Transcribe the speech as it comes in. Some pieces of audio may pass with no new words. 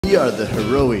We are the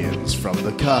Heroians from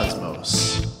the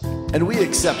cosmos, and we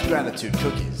accept gratitude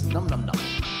cookies. Num num num.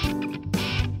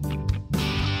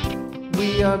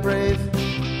 We are brave,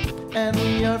 and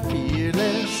we are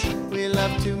fearless. We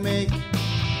love to make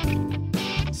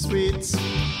sweets.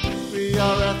 We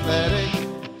are athletic.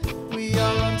 We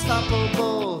are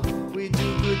unstoppable. We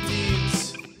do good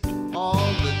deeds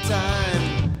all the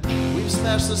time. We've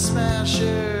smashed the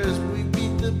smashers. We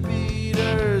beat the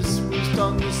beaters. We've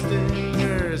stung the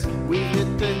stingers. We've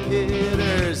hit the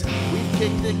hitters. We've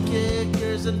kicked the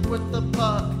kickers and put the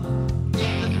puck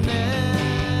in the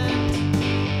net.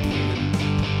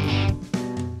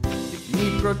 If you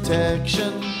need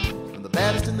protection from the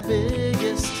baddest and the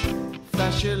biggest,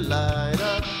 flash your light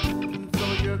up and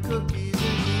throw your cookies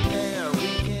in the air. We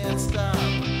can't stop.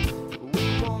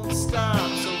 We won't stop.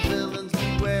 So villains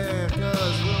beware,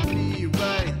 'cause we'll be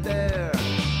right there.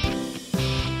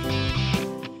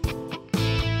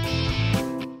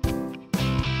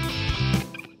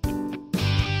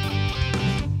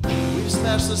 We've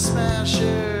smashed the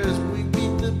smashers. We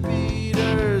beat the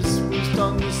beaters. We've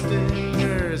stung the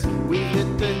stingers. We've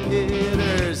hit the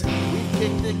hitters. We've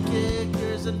kicked the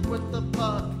kickers and put the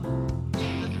puck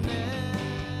in the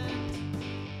net.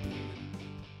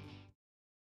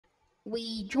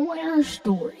 We join our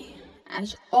story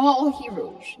as all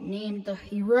heroes named the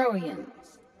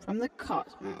Heroians from the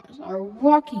cosmos are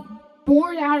walking,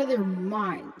 bored out of their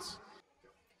minds.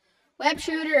 Web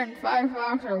Shooter and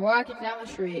Firefox are walking down the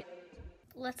street.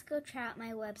 Let's go try out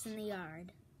my webs in the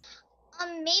yard.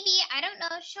 Maybe, I don't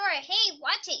know, sure. Hey,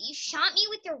 watch it, you shot me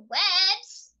with your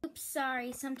webs. Oops,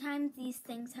 sorry, sometimes these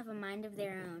things have a mind of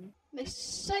their own. They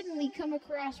suddenly come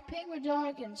across Penguin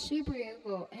Dog and Super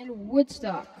Eagle and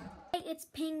Woodstock. Hey, it's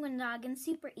Penguin Dog and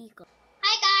Super Eagle.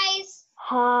 Hi, guys.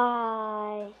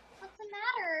 Hi. What's the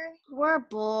matter? We're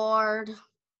bored.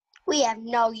 We have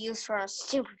no use for our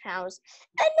superpowers,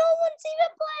 and no one's even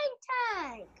playing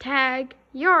tag. Tag,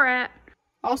 you're it.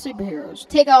 All superheroes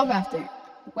take off after.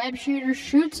 Web Shooter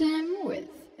shoots him with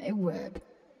a web.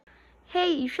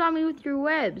 Hey, you shot me with your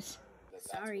webs.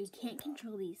 Sorry, can't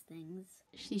control these things.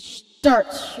 She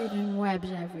starts shooting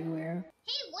webs everywhere.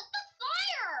 Hey, what the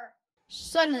fire?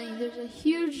 Suddenly, there's a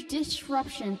huge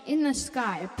disruption in the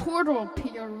sky. A portal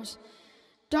appears.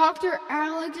 Dr.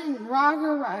 Alex and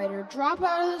Roger Ryder drop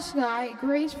out of the sky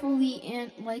gracefully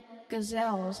and like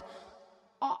gazelles.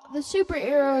 The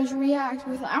superheroes react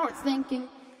without thinking,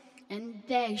 and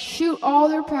they shoot all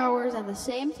their powers at the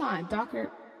same time. Dr.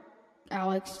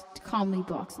 Alex calmly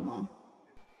blocks them all.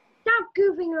 Stop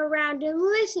goofing around and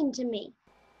listen to me.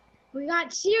 We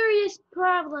got serious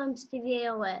problems to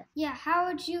deal with. Yeah, how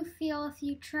would you feel if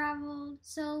you traveled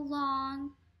so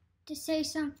long to say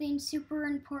something super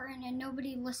important and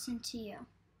nobody listened to you?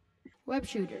 Web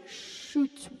Shooter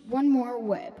shoots one more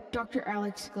web. Dr.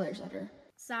 Alex glares at her.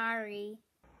 Sorry.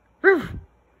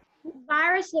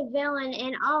 Virus the villain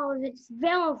and all of its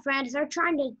villain friends are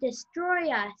trying to destroy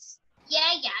us.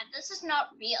 Yeah, this is not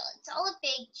real. It's all a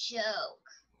big joke.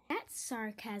 That's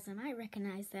sarcasm. I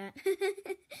recognize that.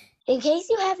 In case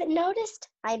you haven't noticed,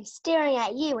 I'm staring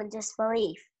at you in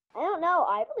disbelief. I don't know,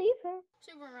 I believe her.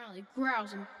 Super Rally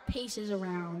growls and paces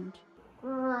around.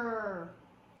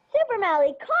 Super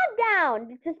Mally, calm down.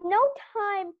 This is no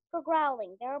time for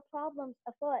growling. There are problems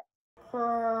afoot.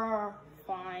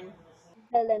 Fine.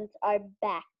 Villains are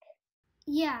back.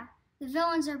 Yeah, the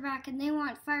villains are back and they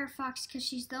want Firefox because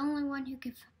she's the only one who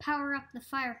can power up the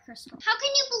fire crystal. How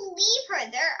can you believe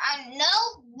her? There are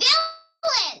no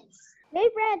villains!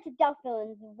 They've ran to duck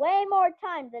villains way more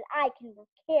times than I can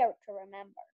care to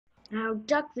remember. Now,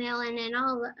 Duck Villain and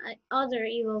all the other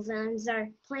evil villains are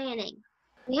planning.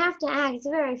 We have to act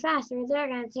very fast or they're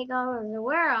going to take over the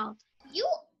world. You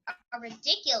are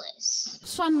ridiculous.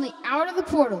 Suddenly, out of the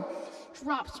portal,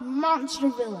 drops Monster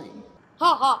Villain.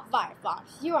 Ha ha,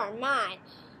 Firefox, you are mine.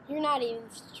 You're not even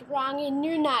strong and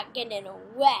you're not getting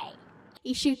away.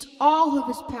 He shoots all of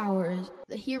his powers.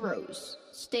 The heroes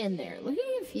stand there looking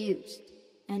confused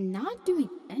and not doing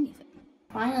anything.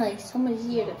 Finally, someone's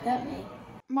here to pet me.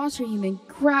 Monster Human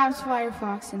grabs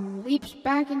Firefox and leaps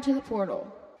back into the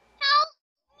portal.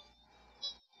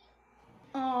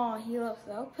 Oh, he left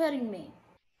without petting me.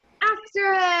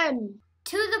 After him!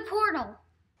 To the portal!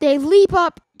 They leap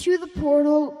up to the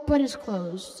portal, but it's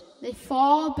closed. They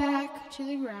fall back to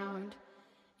the ground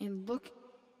and look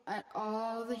at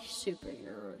all the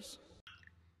superheroes.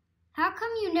 How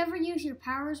come you never use your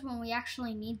powers when we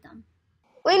actually need them?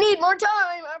 We need more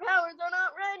time. Our powers are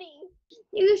not ready.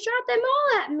 You shot them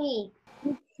all at me.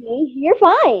 See, you're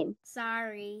fine.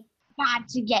 Sorry. Got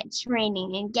to get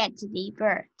training and get to the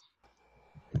Earth.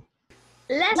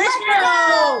 Let's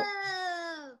go!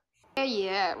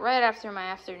 Yeah, right after my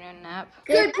afternoon nap.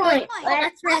 Good point.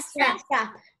 Let's rest.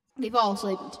 They fall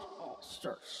asleep and all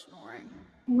start snoring.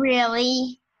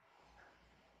 Really?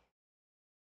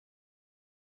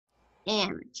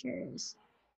 Amateurs.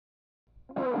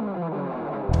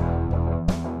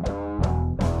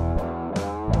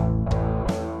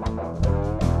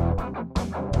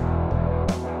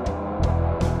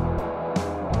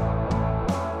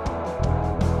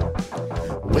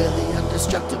 We're the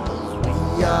Indestructibles,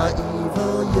 we are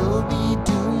evil. You'll be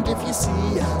doomed if you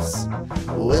see us.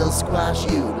 We'll squash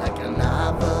you like an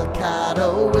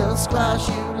avocado. We'll squash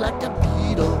you like a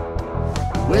beetle.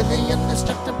 We're the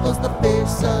Indestructibles, the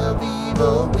face of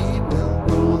evil. We will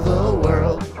rule the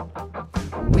world.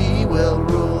 We will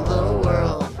rule the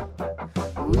world.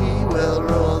 We will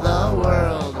rule the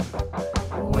world.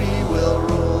 We will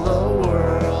rule the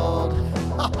world.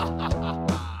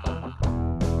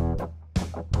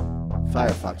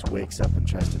 Firefox wakes up and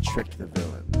tries to trick the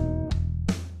villain.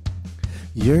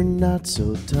 You're not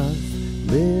so tough,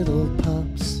 little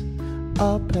pups.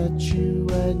 I'll pet you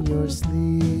when you're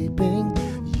sleeping.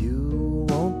 You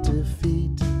won't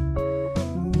defeat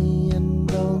me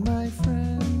and all my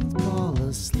friends. Fall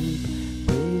asleep,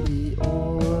 baby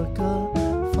orca.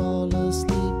 Fall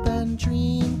asleep and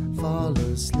dream. Fall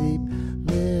asleep,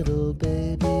 little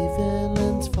baby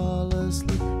villains. Fall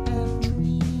asleep and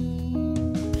dream.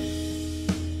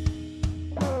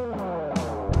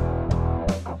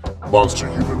 Monster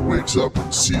Human wakes up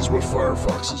and sees what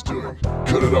Firefox is doing.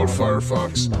 Cut it out,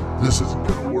 Firefox. This isn't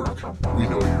gonna work. We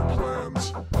know your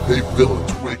plans. Hey,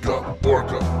 villains, wake up.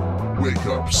 Orca, wake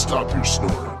up. Stop your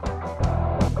snoring.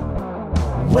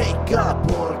 Wake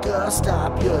up, Orca,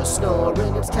 stop your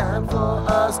snoring. It's time for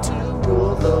us to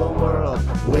rule the world.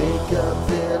 Wake up,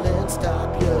 villain,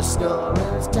 stop your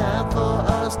snoring. It's time for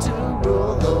us to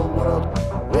rule the world.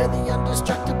 We're the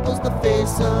Indestructibles, the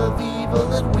face of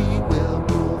evil, and we will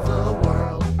rule the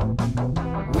world.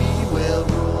 We will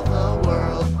rule the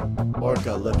world.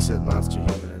 Orca looks at Monster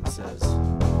Human and says,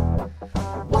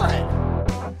 "What?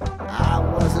 I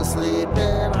wasn't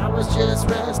sleeping, I was just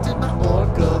resting my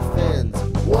orca fins."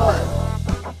 What?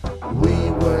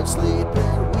 We weren't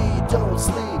sleeping, we don't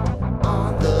sleep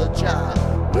on the job.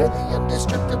 We're the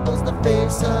Indestructibles, the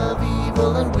face of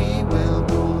evil, and we will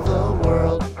rule the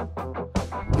world.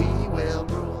 We will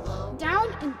rule the world. Down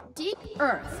in deep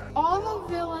Earth, all the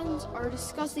villains are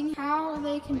discussing how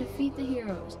they can defeat the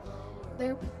heroes.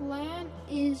 Their plan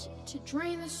is to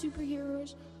drain the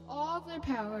superheroes all of their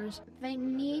powers. They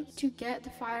need to get the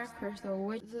fire crystal,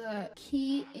 which the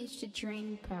key is to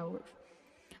drain powers.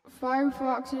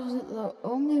 Firefox is the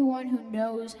only one who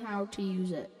knows how to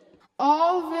use it.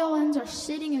 All villains are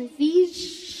sitting in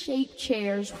V-shaped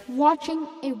chairs watching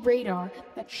a radar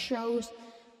that shows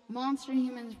Monster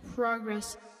Human's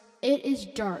progress. It is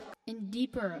dark in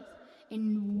deep Earth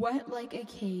and wet like a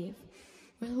cave,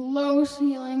 with low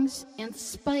ceilings and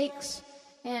spikes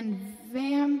and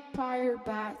vampire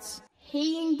bats.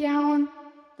 Hanging down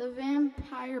the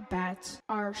vampire bats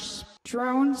are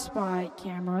drone spy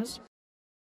cameras.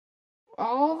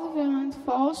 All the villains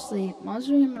fall asleep.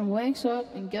 Monster Human wakes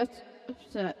up and gets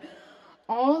upset.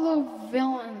 All the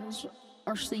villains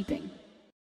are sleeping.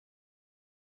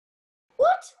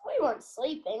 What? We weren't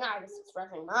sleeping. I was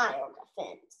expressing my own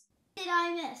defense. What did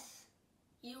I miss?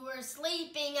 You were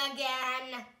sleeping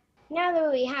again. Now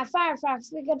that we have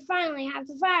Firefox, we could finally have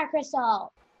the fire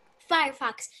crystal.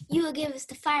 Firefox, you will give us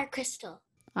the fire crystal.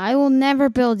 I will never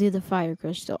build you the fire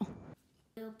crystal.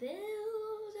 You'll build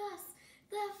us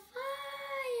the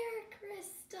fire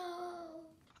crystal.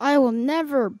 I will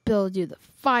never build you the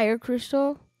fire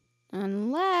crystal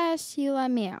unless you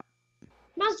let me out.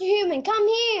 Monster Human, come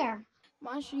here.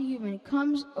 Monster Human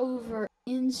comes over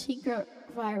in secret.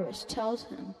 Virus tells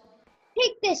him,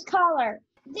 Take this collar.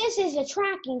 This is a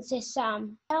tracking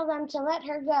system. Tell them to let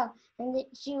her go, and that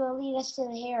she will lead us to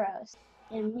the heroes,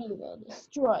 and we will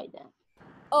destroy them.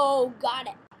 Oh, got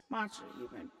it. Monster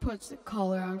Human puts the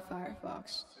collar on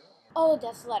Firefox. Oh,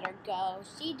 just let her go.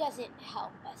 She doesn't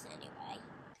help us anyway.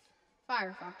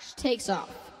 Firefox takes off.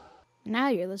 Now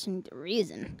you're listening to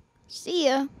reason. See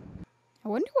ya. I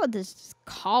wonder what this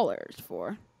collar is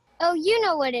for. Oh, you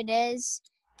know what it is.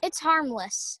 It's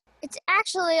harmless. It's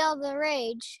actually all the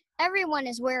rage. Everyone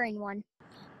is wearing one.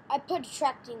 I put a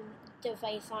tracking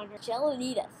device on her. She'll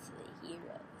lead us to the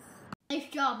heroes. Nice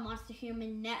job, Monster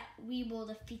Human. We will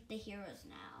defeat the heroes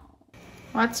now.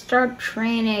 Let's start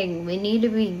training. We need to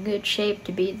be in good shape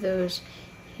to beat those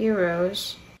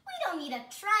heroes. We don't need to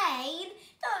train.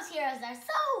 Those heroes are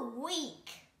so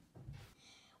weak.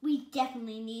 We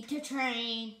definitely need to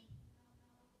train.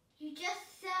 You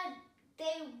just said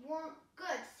they weren't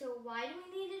Good, so why do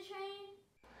we need to train?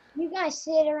 You guys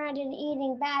sit around and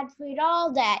eating bad food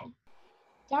all day.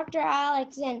 Dr.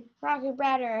 Alex and Rocket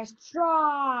Brad are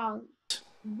strong.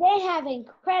 They have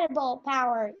incredible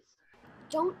powers.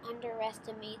 Don't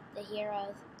underestimate the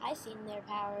heroes. I've seen their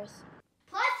powers.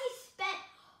 Plus, he spent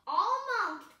all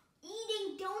month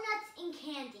eating donuts and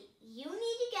candy. You need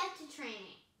to get to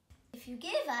training. If you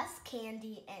give us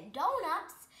candy and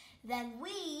donuts, then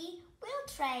we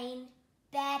will train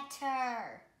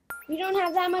better. We don't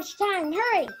have that much time.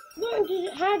 Hurry!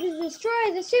 Learn how to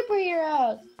destroy the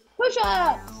superheroes.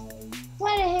 Push-ups.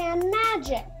 Sleight of hand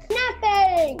magic.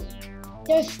 Snapping.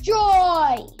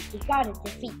 Destroy. We gotta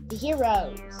defeat the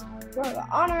heroes. For the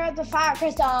honor of the fire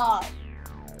crystal.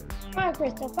 Fire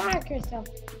crystal, fire crystal,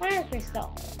 fire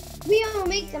crystal. We will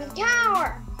make them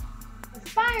cower. The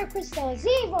fire crystal is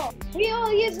evil. We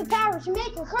will use the power to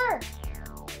make a curse.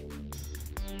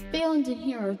 Villains and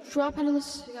heroes drop out of the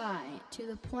sky to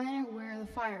the planet where the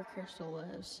fire crystal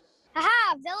lives.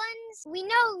 Aha, villains! We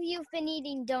know you've been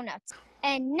eating donuts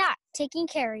and not taking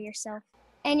care of yourself.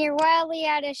 And you're wildly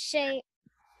out of shape.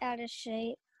 Out of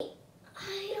shape.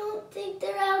 I don't think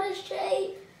they're out of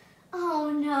shape.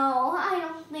 Oh no, I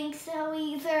don't think so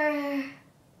either.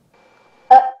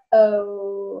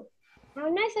 Uh-oh. How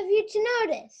nice of you to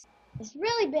notice. It's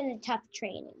really been a tough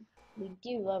training. We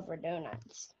do love our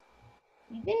donuts.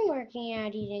 We've been working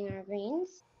out eating our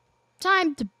greens.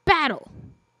 Time to battle.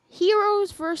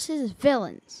 Heroes versus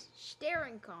villains.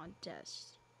 Staring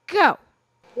contest. Go.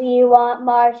 We want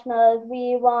marshmallows.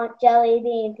 We want jelly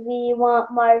beans. We want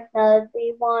marshmallows.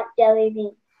 We want jelly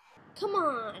beans. Come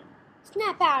on,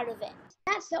 snap out of it.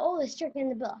 That's the oldest trick in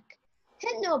the book.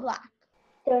 Hit no block.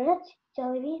 Donuts,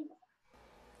 jelly beans.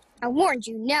 I warned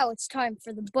you, now it's time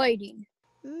for the biting.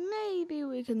 Maybe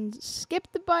we can skip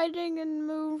the biting and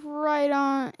move right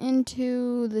on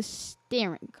into the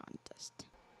staring contest.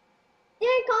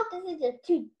 Staring contests is just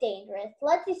too dangerous.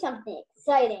 Let's do something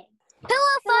exciting.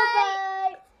 Pillow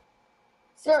fight!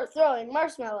 Start throwing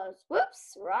marshmallows.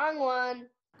 Whoops, wrong one.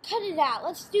 Cut it out.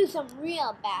 Let's do some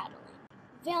real battling.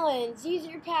 Villains, use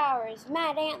your powers.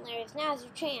 Mad Antlers, now's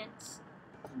your chance.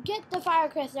 Get the fire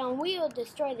crystal and we will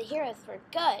destroy the heroes for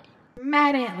good.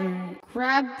 Mad Antler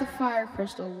grabbed the fire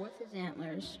crystal with his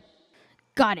antlers.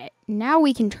 Got it. Now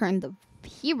we can turn the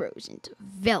heroes into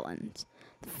villains.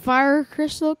 The fire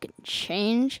crystal can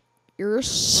change your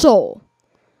soul.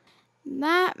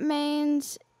 That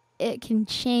means it can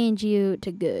change you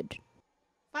to good.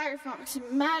 Firefox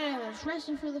and Mad Antlers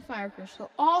racing for the fire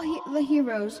crystal. All the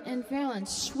heroes and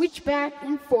villains switch back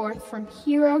and forth from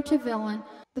hero to villain.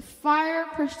 The fire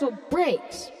crystal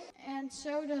breaks, and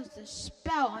so does the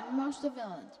spell on most of the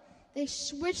villains. They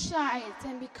switch sides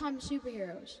and become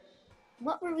superheroes.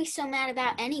 What were we so mad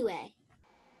about anyway?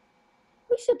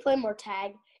 We should play more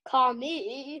tag. Call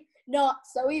me Not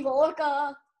So Evil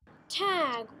Orca.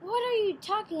 Tag, what are you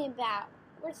talking about?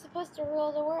 We're supposed to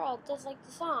rule the world, just like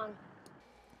the song.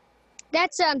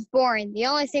 That sounds boring. The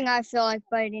only thing I feel like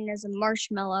biting is a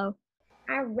marshmallow.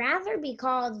 I'd rather be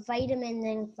called Vitamin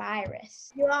than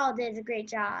Virus. You all did a great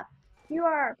job. You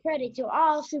are a credit to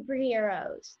all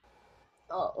superheroes.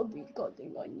 I'll be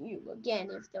calling on you again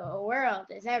if the world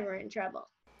is ever in trouble.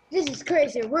 This is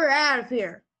crazy. We're out of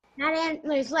here. Mad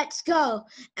Antlers, let's go.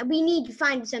 And we need to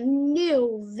find some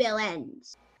new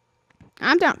villains.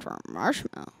 I'm down for a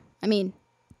marshmallow.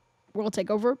 World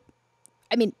takeover.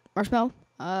 Marshmallow.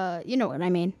 You know what I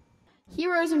mean.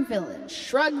 Heroes and villains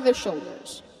shrug their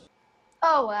shoulders.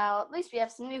 Oh well, at least we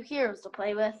have some new heroes to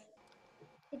play with.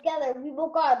 Together, we will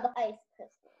guard the ice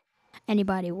crystal.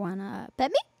 Anybody wanna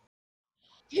bet me?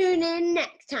 Tune in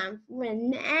next time when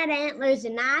Mad Antlers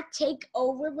and I take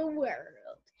over the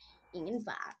world in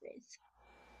virus.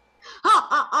 Ha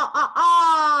ha ha ha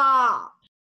ha!